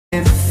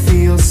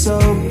feels so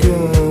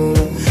good.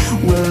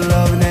 We're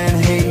loving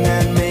and hating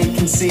and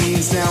making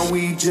scenes. Now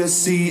we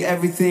just see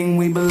everything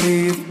we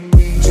believe.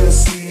 We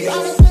just see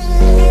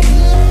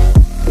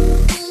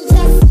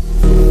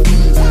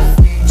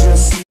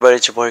Everybody,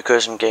 it's your boy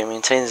Chris from Gaming,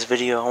 and today in this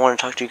video I want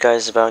to talk to you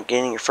guys about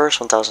gaining your first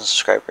 1,000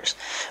 subscribers.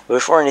 But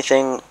before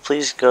anything,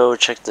 please go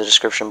check the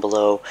description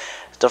below.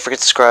 Don't forget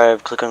to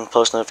subscribe, click on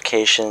post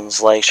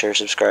notifications, like, share,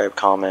 subscribe,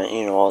 comment,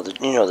 you know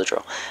the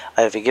drill.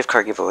 I have a gift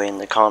card giveaway in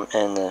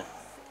the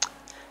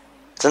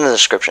it's in the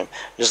description.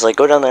 Just like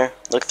go down there,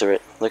 look through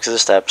it, look through the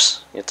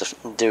steps. You have to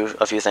do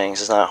a few things.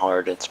 It's not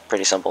hard, it's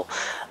pretty simple.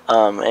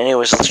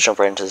 Anyways, let's jump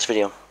right into this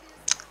video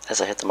as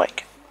I hit the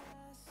mic.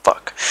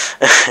 Fuck.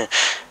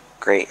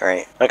 Great,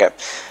 right? Okay,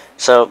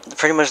 so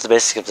pretty much the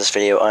basics of this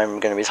video,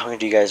 I'm going to be talking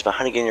to you guys about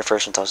how to gain your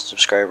first 1,000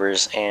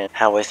 subscribers and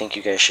how I think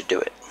you guys should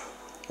do it.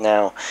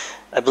 Now,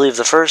 I believe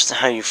how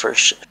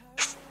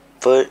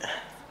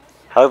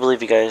I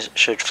believe you guys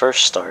should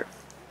first start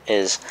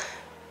is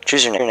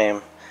choose your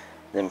name,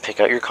 then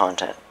pick out your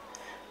content.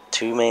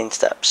 2 main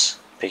steps: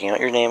 picking out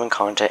your name and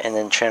content, and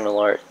then channel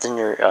art, then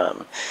your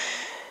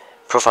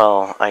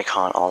profile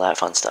icon, all that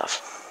fun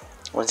stuff.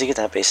 Once you get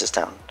that basis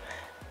down,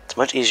 it's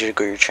much easier to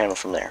grow your channel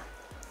from there.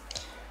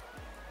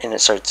 And it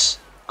starts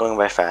going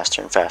by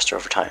faster and faster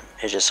over time.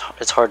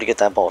 It's hard to get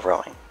that ball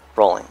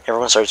rolling.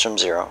 Everyone starts from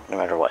zero, no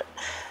matter what.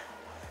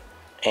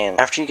 And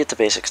after you get the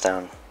basics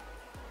down,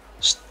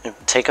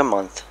 take a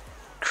month,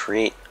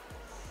 create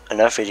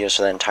enough videos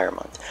for that entire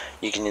month.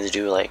 You can either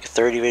do like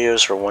 30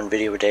 videos for 1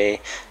 video a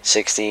day,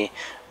 60,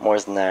 more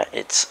than that.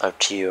 It's up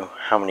to you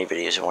how many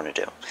videos you want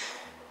to do.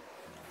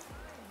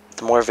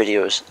 The more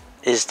videos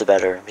is the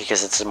better,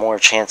 because it's a more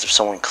chance of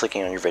someone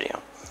clicking on your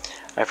video.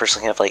 I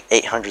personally have like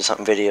 800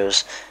 something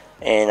videos,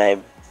 and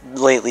I've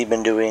lately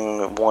been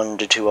doing 1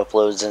 to 2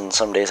 uploads, and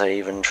some days I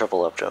even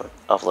triple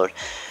upload.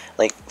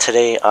 Like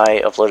today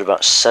I uploaded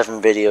about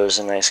 7 videos,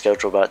 and I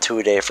schedule about 2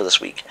 a day for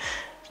this week.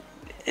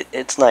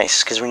 It's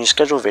nice because when you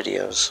schedule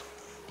videos,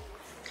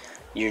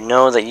 you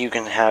know that you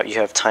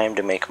have time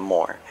to make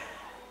more.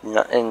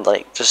 And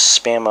like just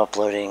spam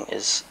uploading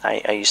is,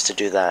 I used to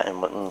do that,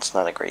 and it's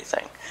not a great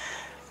thing.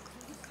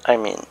 I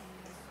mean,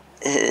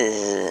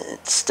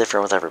 it's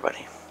different with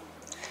everybody.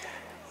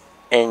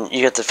 And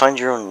you have to find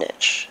your own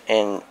niche,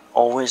 and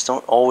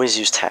don't always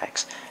use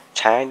tags.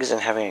 Tags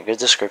and having a good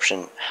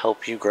description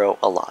help you grow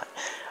a lot.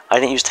 I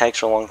didn't use tags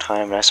for a long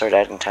time, and I started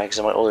adding tags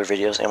in my older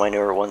videos and my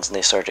newer ones, and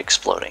they started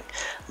exploding.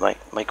 My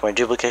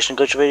duplication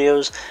glitch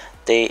videos,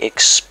 they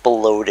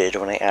exploded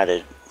when I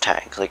added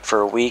tags. Like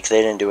for a week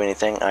they didn't do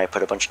anything. I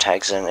put a bunch of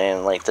tags in,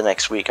 and like the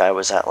next week I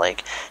was at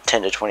like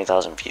 10 to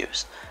 20,000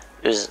 views.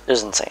 It was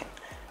insane.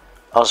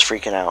 I was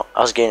freaking out. I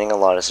was gaining a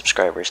lot of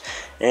subscribers.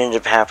 And it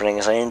ended up happening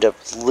is I ended up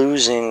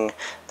losing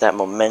that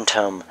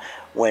momentum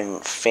when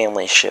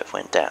family shit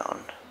went down,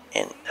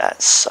 and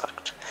that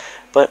sucked.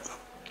 But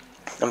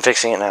I'm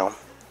fixing it now.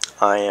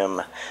 I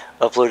am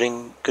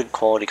uploading good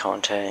quality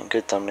content,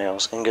 good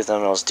thumbnails, and good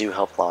thumbnails do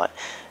help a lot.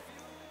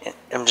 And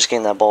I'm just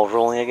getting that ball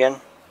rolling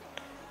again,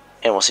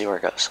 and we'll see where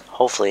it goes.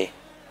 Hopefully,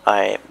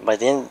 by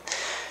the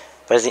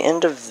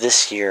end of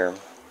this year,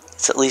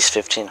 it's at least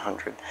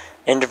 1,500.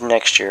 End of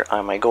next year,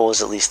 my goal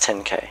is at least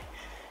 10K.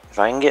 If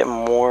I can get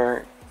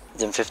more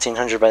than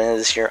 1,500 by the end of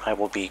this year, I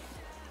will be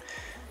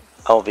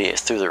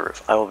through the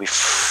roof. I will be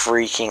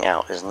freaking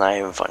out. It's not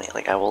even funny.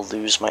 Like, I will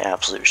lose my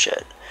absolute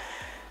shit.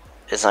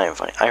 It's not even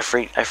funny. I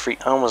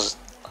almost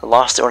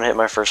lost it when I hit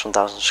my first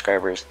 1,000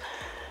 subscribers.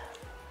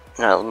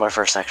 No, my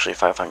first actually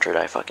 500.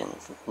 I fucking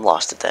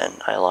lost it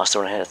then. I lost it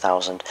when I hit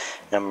 1,000,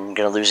 and I'm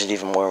gonna lose it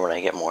even more when I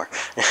get more.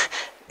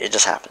 It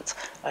just happens.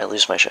 I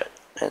lose my shit.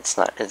 Let's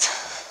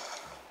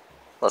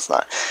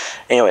not.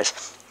 Anyways,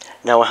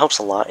 now what helps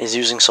a lot is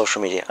using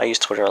social media. I use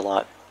Twitter a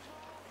lot.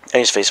 I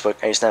use Facebook.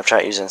 I use Snapchat.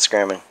 I use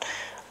Instagram, and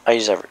I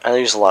use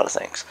a lot of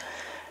things.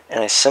 And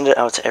I send it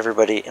out to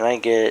everybody, and I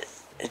get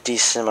a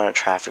decent amount of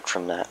traffic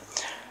from that.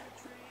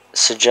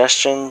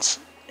 Suggestions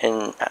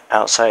and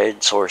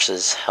outside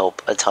sources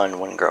help a ton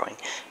when growing,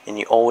 and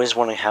you always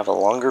want to have a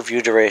longer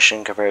view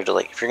duration compared to,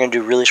 like, if you're going to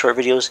do really short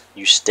videos,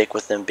 you stick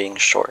with them being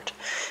short.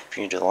 If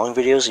you're going to do long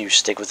videos, you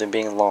stick with them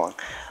being long.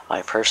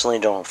 I personally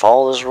don't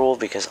follow this rule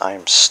because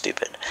I'm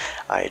stupid.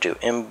 I do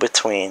in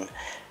between,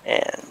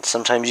 and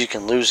sometimes you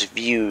can lose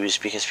views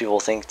because people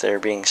think they're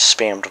being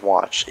spammed to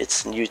watch.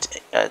 It's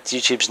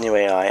YouTube's new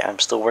AI. I'm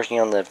still working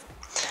on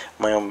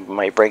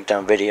my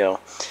breakdown video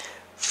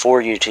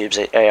for YouTube's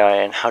AI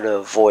and how to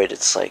avoid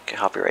its like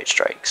copyright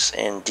strikes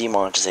and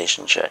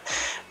demonetization shit.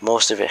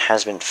 Most of it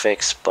has been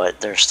fixed, but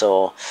there's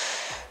still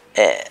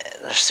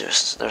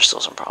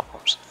some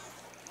problems.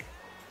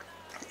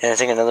 And I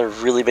think another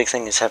really big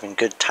thing is having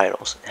good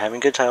titles.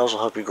 Having good titles will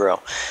help you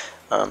grow.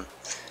 And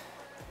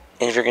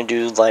if you're going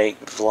to do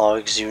like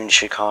vlogs, you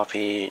should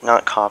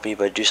not copy,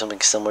 but do something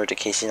similar to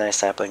Casey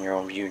Neistat, but in your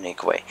own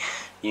unique way.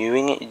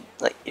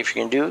 Like, if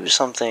you're going to do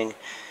something,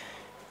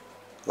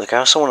 look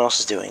how someone else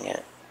is doing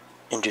it,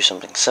 and do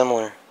something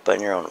similar, but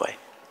in your own way.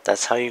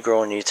 That's how you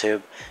grow on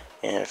YouTube,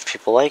 and if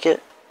people like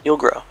it, you'll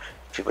grow.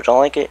 If people don't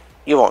like it,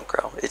 you won't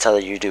grow. It's either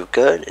you do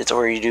good,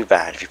 or you do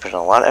bad. If you put in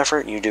a lot of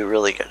effort, you do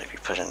really good. If you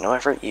put in no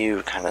effort,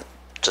 you kind of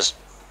just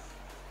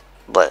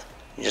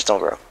you just don't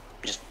grow.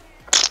 You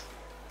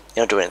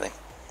don't do anything.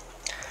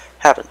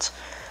 Happens.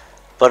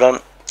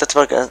 But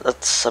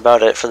that's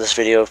about it for this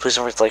video. Please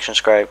don't forget to like,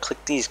 subscribe.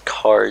 Click these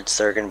cards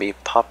that are going to be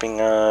popping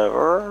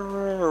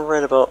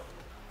right about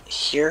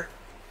here.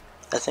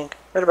 I think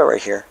right about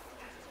right here,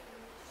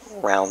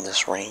 around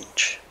this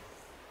range.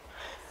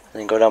 And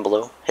then go down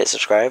below, hit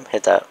subscribe,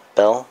 hit that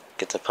bell,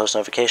 get the post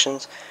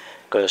notifications,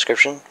 go to the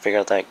description, figure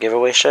out that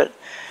giveaway shit,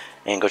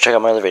 and go check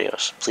out my other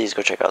videos. Please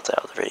go check out the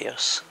other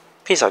videos.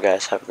 Peace out,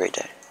 guys. Have a great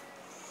day.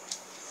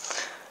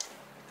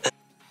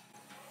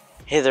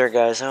 Hey there,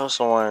 guys. I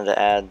also wanted to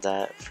add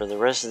that for the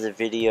rest of the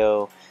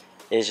video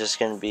is just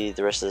going to be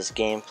the rest of this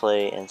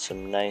gameplay and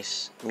some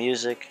nice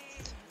music.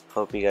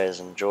 Hope you guys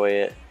enjoy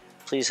it.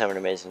 Please have an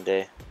amazing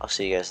day. I'll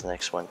see you guys in the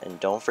next one. And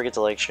don't forget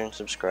to like, share, and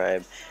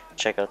subscribe.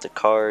 Check out the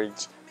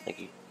cards. Like,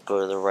 you go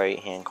to the right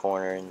hand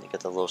corner and you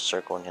get the little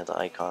circle and you have the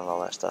icon and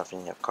all that stuff,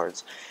 and you have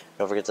cards.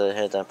 Don't forget to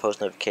hit that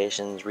post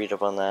notifications, read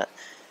up on that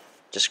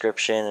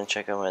description, and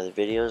check out my other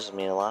videos. It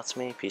means a lot to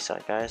me. Peace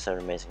out, guys. Have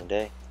an amazing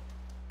day.